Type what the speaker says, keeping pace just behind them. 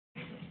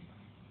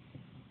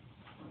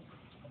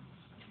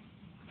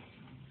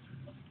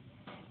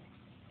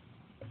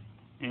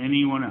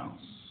Anyone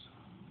else?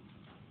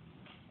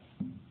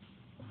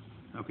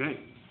 Okay.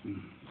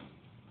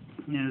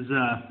 As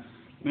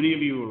many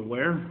of you are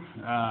aware,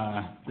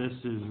 this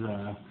is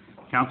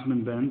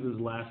Councilman Benz's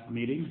last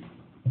meeting.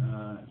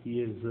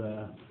 He is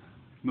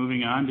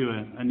moving on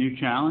to a new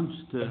challenge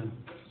to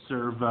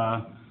serve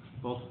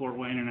both Fort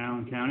Wayne and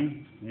Allen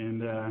County,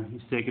 and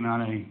he's taken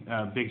on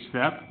a big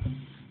step.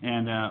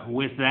 And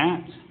with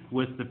that,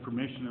 with the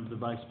permission of the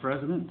Vice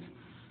President,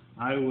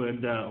 I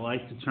would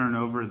like to turn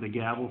over the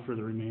gavel for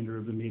the remainder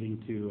of the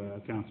meeting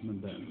to Councilman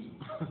Benz.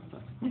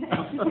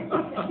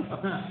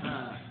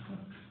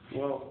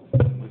 Well,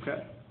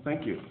 okay,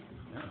 thank you.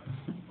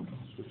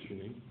 Switch your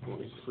name.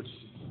 Switch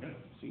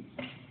seats.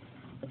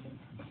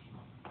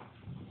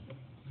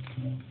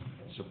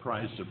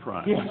 Surprise,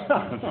 surprise.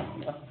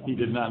 He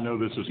did not know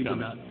this was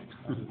coming.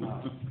 I did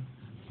not.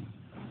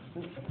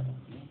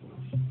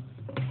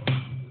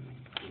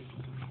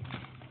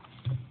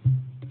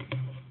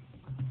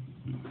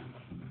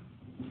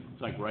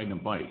 It's like riding a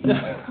bike.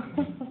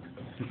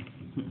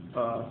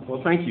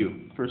 Well, thank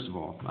you, first of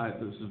all.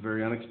 This is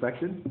very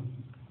unexpected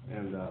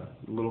and a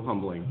little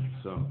humbling,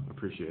 so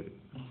appreciate it.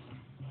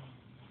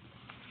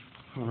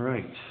 All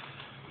right.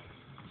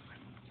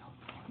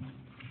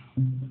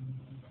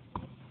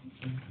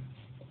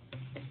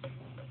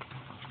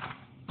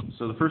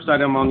 So the first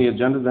item on the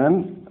agenda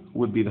then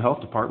would be the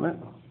Health Department,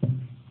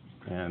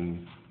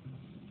 and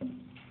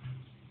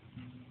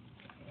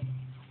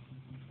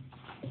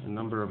a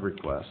number of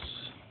requests.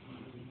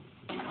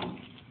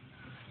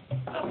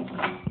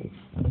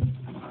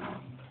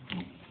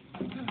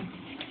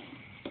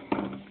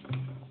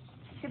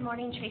 Good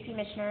morning, Tracy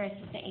Michener,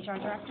 Assistant HR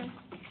Director.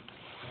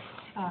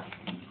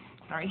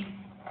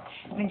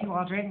 Minty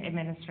Waldron,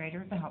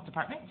 Administrator of the Health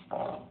Department.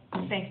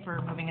 Thanks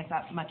for moving us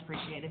up, much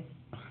appreciated.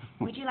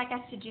 Would you like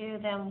us to do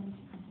them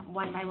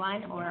one by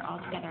one or all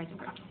together as a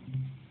group?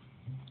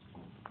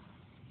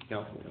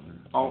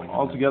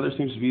 All together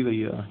seems to be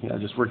the,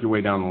 just work your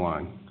way down the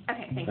line.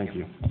 Okay, thank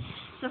you.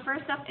 So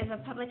first up is a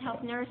public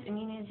health nurse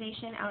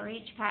immunization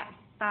outreach, PAT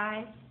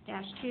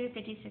 5-2,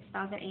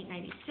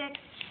 56,896.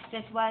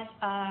 This was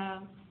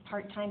a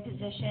part-time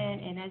position,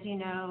 and as you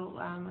know,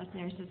 with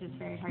nurses, it's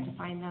very hard to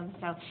find them,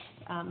 so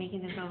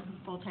making this a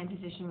full-time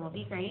position will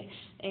be great.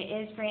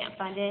 It is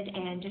grant-funded,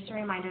 and just a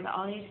reminder that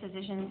all these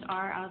positions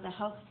are out of the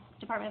Health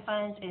Department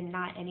funds and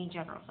not any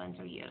general funds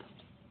are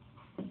used.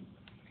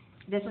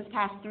 This was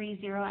passed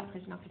 3-0 at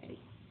Personnel Committee.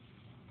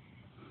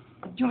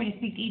 Do you want me to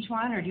speak to each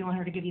one, or do you want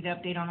her to give you the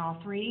update on all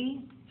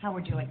three? How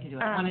would you like to do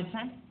it, one at a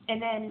time? And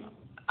then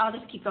I'll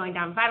just keep going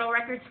down. Vital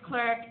Records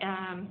Clerk,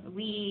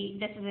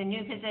 this is a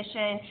new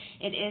position.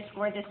 It is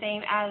scored the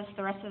same as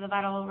the rest of the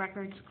Vital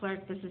Records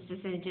Clerk. This is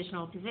just an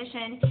additional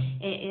position.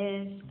 It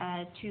is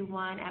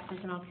 2-1 at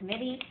Personnel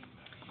Committee.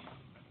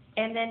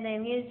 And then the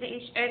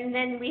immunization, and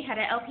then we had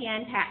an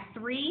LPN PAT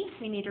 3.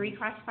 We need to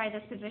reclassify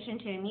this position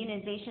to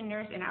immunization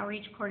nurse and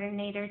outreach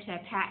coordinator to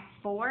PAT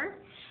 4.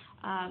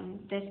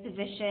 This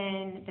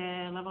position,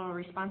 the level of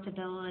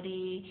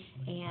responsibility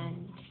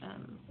and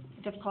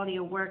difficulty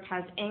of work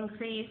has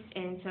increased,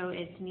 and so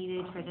it's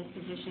needed for this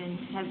position.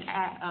 Has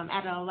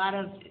added a lot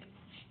of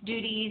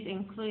duties,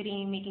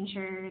 including making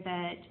sure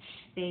that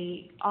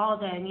all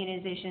the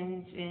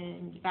immunizations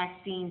and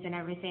vaccines and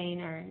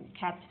everything are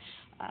kept,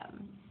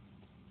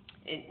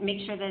 make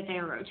sure that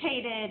they're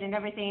rotated and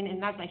everything,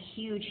 and that's a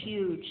huge,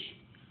 huge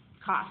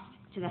cost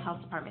to the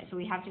health department. So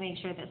we have to make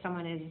sure that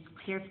someone is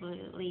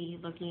carefully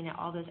looking at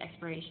all those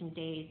expiration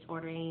dates,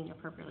 ordering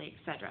appropriately,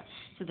 etc.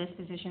 So this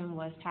position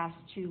was passed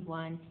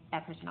 2-1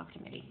 at Personnel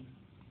Committee.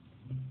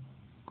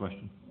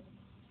 Question.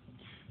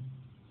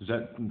 Does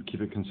that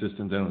keep it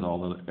consistent then with all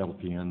the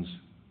LPNs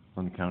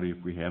on the county, if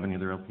we have any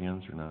other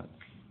LPNs or not?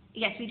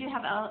 Yes, we do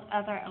have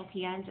other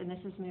LPNs, and this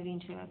is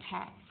moving to a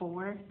PAT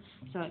 4,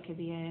 so it could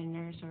be a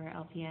nurse or an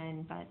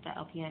LPN, but the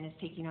LPN is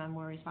taking on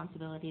more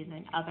responsibility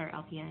than other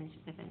LPNs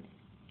within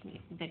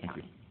the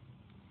county.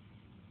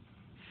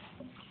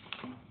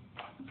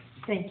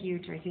 Thank you,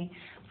 Tracy.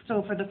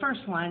 So for the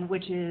first one,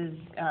 which is,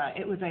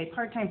 it was a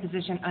part-time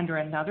position under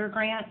another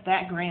grant.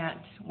 That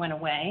grant went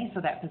away, so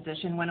that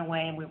position went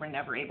away, and we were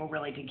never able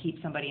really to keep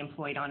somebody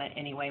employed on it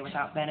anyway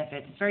without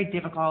benefits. It's very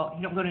difficult.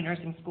 You don't go to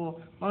nursing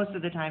school most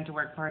of the time to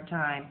work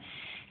part-time.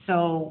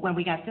 So when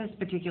we got this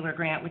particular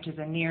grant, which is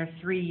a near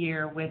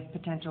 3-year with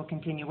potential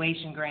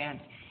continuation grant,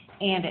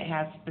 and it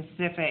has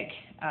specific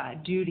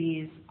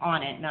duties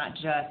on it, not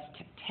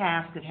just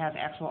tasks, it has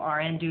actual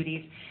RN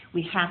duties.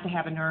 We have to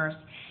have a nurse,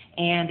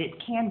 and it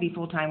can be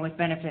full-time with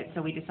benefits,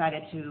 so we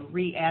decided to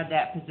re-add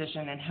that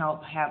position and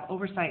help have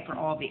oversight for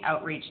all the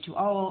outreach to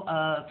all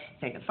of,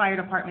 say, the fire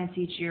departments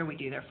each year. We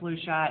do their flu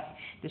shots.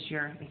 This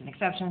year is an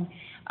exception.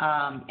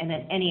 And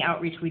then any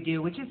outreach we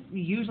do, which is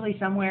usually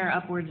somewhere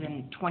upwards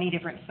in 20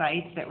 different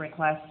sites that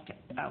request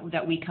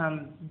that we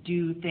come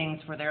do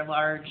things for their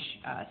large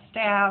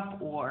staff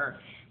or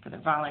for the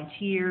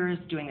volunteers,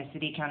 doing the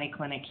city-county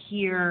clinic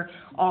here,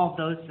 all of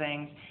those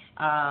things.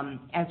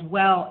 as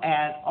well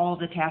as all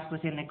the tasks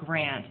within the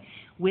grant.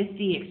 With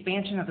the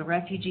expansion of the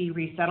refugee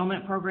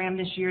resettlement program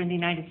this year in the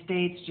United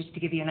States, just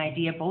to give you an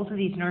idea, both of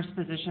these nurse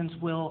positions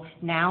will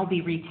now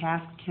be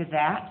retasked to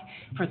that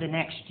for the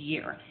next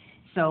year.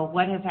 So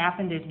what has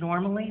happened is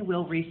normally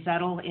we'll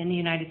resettle in the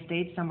United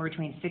States somewhere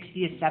between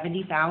 60 to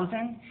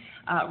 70,000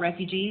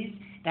 refugees.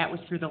 That was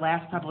through the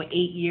last probably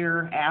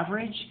 8-year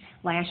average.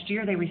 Last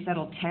year they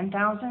resettled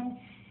 10,000.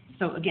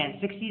 So again,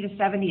 60 to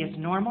 70 is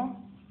normal,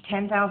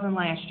 10,000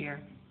 last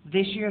year.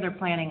 This year they're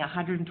planning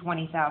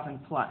 120,000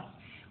 plus.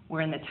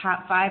 We're in the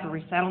top 5 of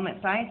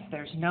resettlement sites.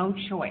 There's no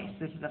choice.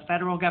 This is a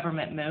federal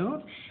government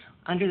move.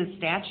 Under the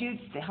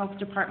statutes, the health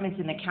departments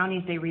in the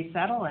counties they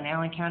resettle, and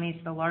Allen County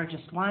is the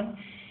largest one,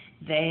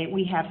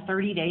 we have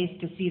 30 days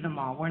to see them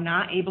all. We're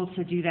not able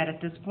to do that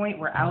at this point.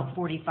 We're out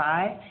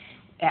 45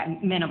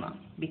 at minimum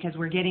because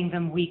we're getting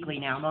them weekly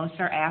now. Most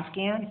are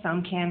Afghan.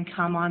 Some can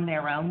come on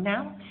their own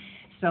now.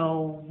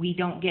 So we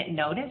don't get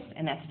notice,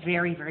 and that's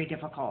very, very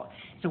difficult.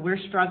 So we're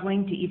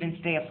struggling to even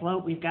stay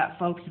afloat. We've got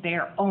folks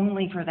there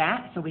only for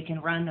that, so we can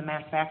run the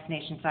mass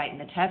vaccination site and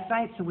the test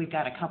site, so we've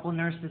got a couple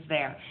nurses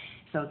there.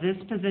 So this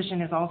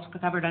position is also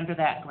covered under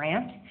that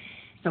grant.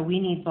 So we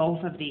need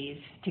both of these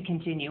to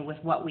continue with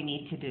what we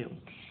need to do.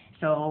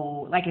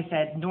 So like I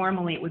said,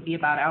 normally it would be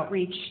about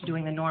outreach,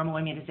 doing the normal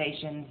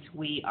immunizations.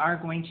 We are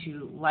going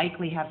to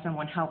likely have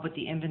someone help with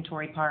the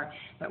inventory part,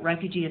 but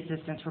refugee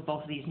assistance for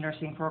both of these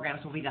nursing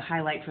programs will be the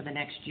highlight for the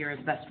next year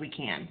as best we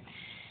can.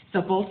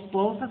 So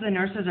both of the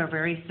nurses are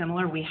very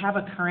similar. We have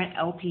a current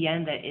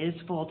LPN that is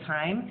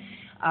full-time.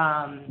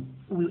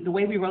 The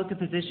way we wrote the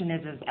position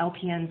is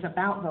LPN's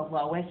about the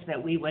lowest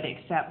that we would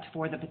accept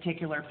for the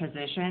particular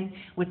position.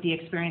 With the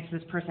experience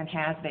this person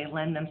has, they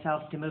lend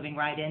themselves to moving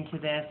right into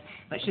this.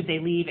 But should they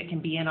leave, it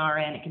can be an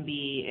RN, it can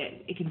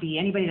be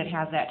anybody that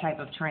has that type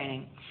of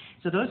training.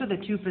 So those are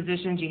the two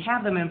positions. You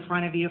have them in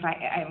front of you.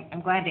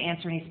 I'm glad to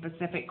answer any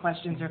specific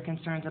questions or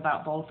concerns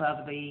about both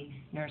of the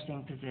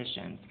nursing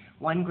positions.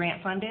 One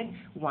grant funded,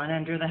 one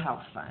under the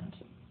health fund.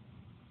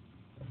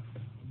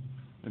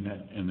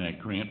 And that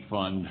grant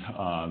fund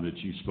that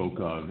you spoke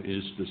of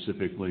is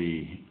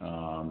specifically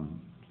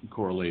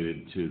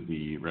correlated to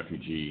the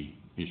refugee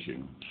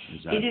issue?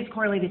 Is that... It is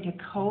correlated to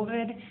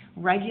COVID,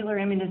 regular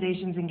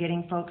immunizations, and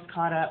getting folks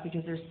caught up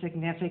because there's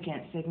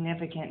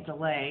significant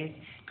delays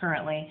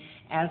currently,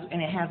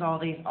 and it has all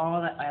the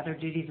other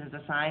duties as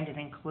assigned, and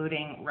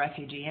including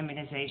refugee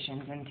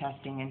immunizations and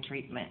testing and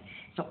treatment.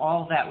 So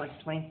all of that was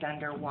linked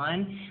under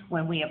one.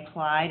 When we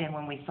applied and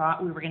when we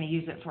thought we were going to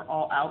use it for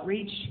all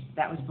outreach,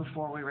 that was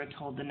before we were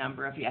told the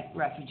number of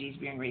refugees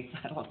being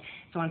resettled.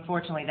 So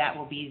unfortunately, that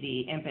will be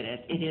the impetus.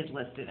 It is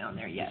listed on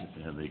there, yes.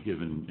 Have they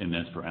given, and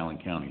that's for Allen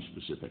County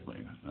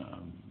specifically,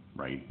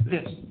 right?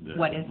 The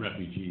what is?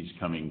 Refugees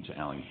coming to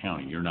Allen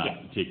County. You're not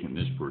taking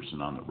this person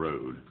on the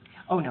road.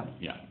 Oh, no.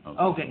 Yeah. Okay.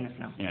 Oh, goodness,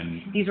 no.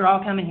 And these are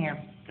all coming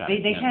here. They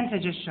it. tend to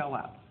just show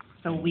up.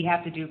 So we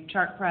have to do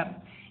chart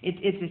prep.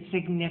 It's a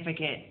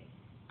significant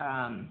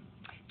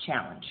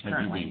challenge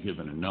currently. Have you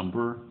been given a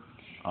number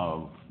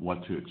of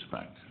what to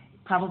expect?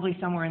 Probably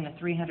somewhere in the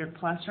 300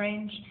 plus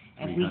range,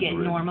 and we get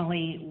 300.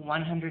 normally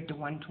 100 to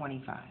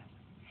 125.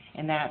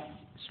 And that's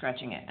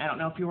stretching it. I don't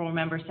know if you will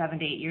remember 7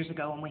 to 8 years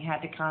ago when we had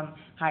to come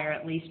hire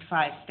at least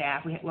 5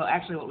 staff. Well,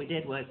 actually what we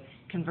did was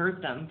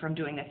convert them from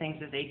doing the things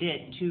that they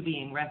did to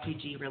being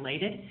refugee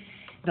related.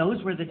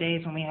 Those were the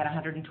days when we had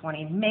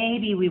 120.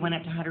 Maybe we went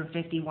up to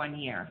 150 1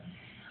 year.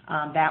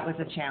 That was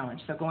a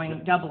challenge. So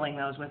doubling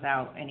those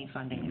without any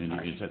funding is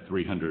hard. Is that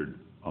 300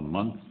 a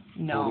month?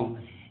 No,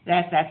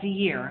 that's a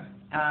year.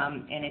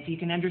 And if you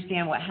can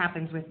understand what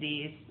happens with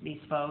these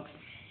folks,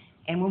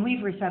 and when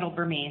we've resettled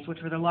Burmese, which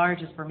were the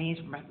largest Burmese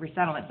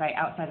resettlement site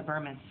outside of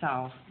Burma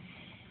itself,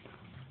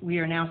 we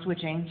are now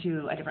switching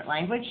to a different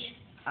language,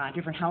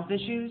 different health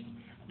issues.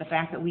 The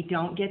fact that we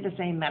don't get the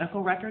same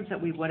medical records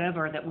that we would have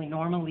or that we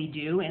normally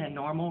do in a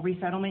normal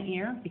resettlement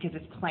year because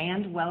it's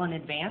planned well in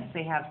advance.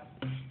 They have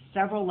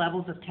several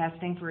levels of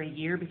testing for a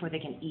year before they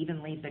can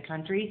even leave the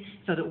country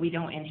so that we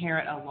don't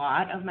inherit a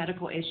lot of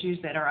medical issues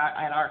that are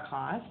at our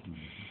cost.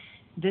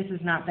 This is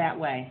not that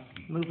way.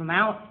 Move them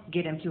out,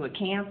 get them to a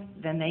camp,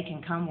 then they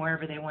can come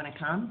wherever they want to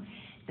come.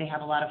 They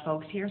have a lot of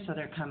folks here, so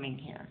they're coming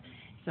here.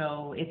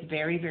 So it's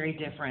very, very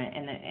different.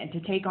 And to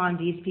take on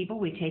these people,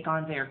 we take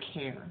on their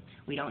care.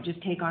 We don't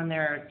just take on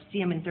see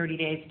them in 30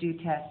 days, do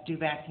tests, do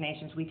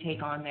vaccinations. We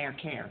take on their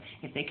care.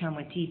 If they come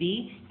with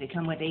TB, if they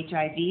come with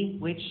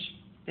HIV, which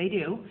they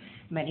do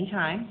many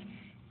times,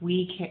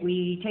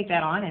 we take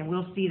that on and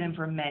we'll see them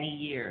for many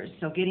years.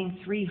 So getting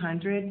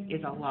 300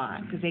 is a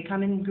lot because they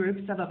come in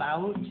groups of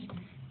about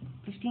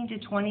 15 to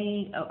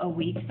 20 a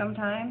week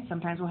sometimes.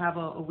 Sometimes we'll have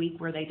a week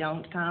where they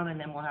don't come and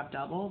then we'll have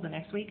double the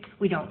next week.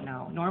 We don't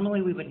know.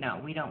 Normally we would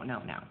know. We don't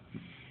know now.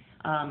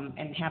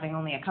 And having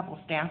only a couple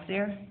staff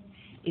there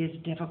is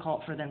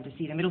difficult for them to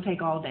see them. It'll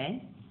take all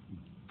day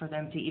for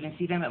them to even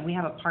see them. And we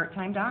have a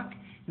part-time doc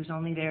who's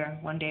only there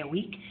 1 day a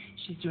week.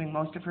 She's doing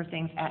most of her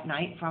things at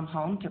night from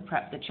home to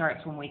prep the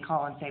charts when we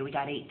call and say, we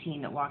got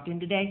 18 that walked in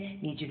today,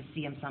 need you to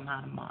see them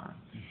somehow tomorrow.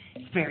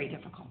 It's very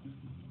difficult.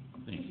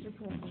 Thank you.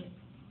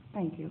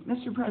 Thank you.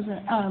 Mr.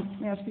 President,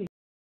 may I speak?